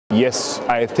Yes,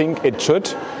 I think it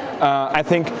should. I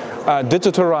think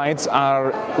digital rights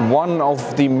are one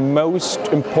of the most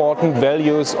important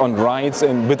values on rights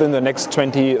within the next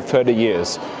 20-30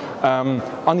 years.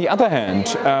 On the other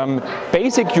hand,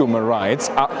 basic human rights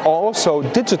are also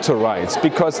digital rights,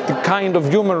 because the kind of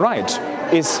human right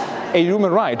is a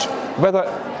human right, whether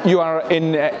you are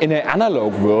in an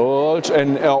analog world,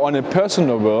 or in a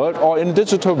personal world, or in a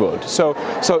digital world. So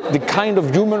the kind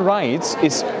of human rights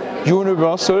is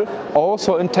universal,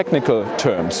 also in technical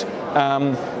terms.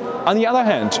 On the other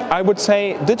hand, I would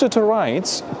say digital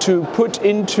rights, to put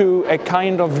into a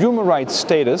kind of human rights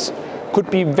status, could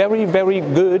be very, very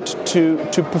good to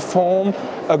perform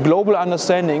a global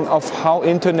understanding of how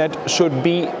internet should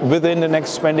be within the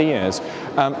next 20 years.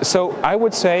 So I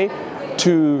would say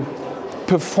to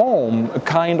perform a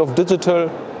kind of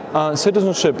digital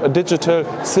citizenship, a digital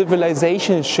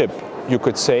civilizationship, you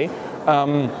could say,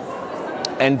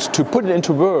 and to put it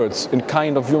into words in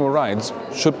kind of human rights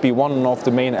should be one of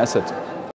the main assets.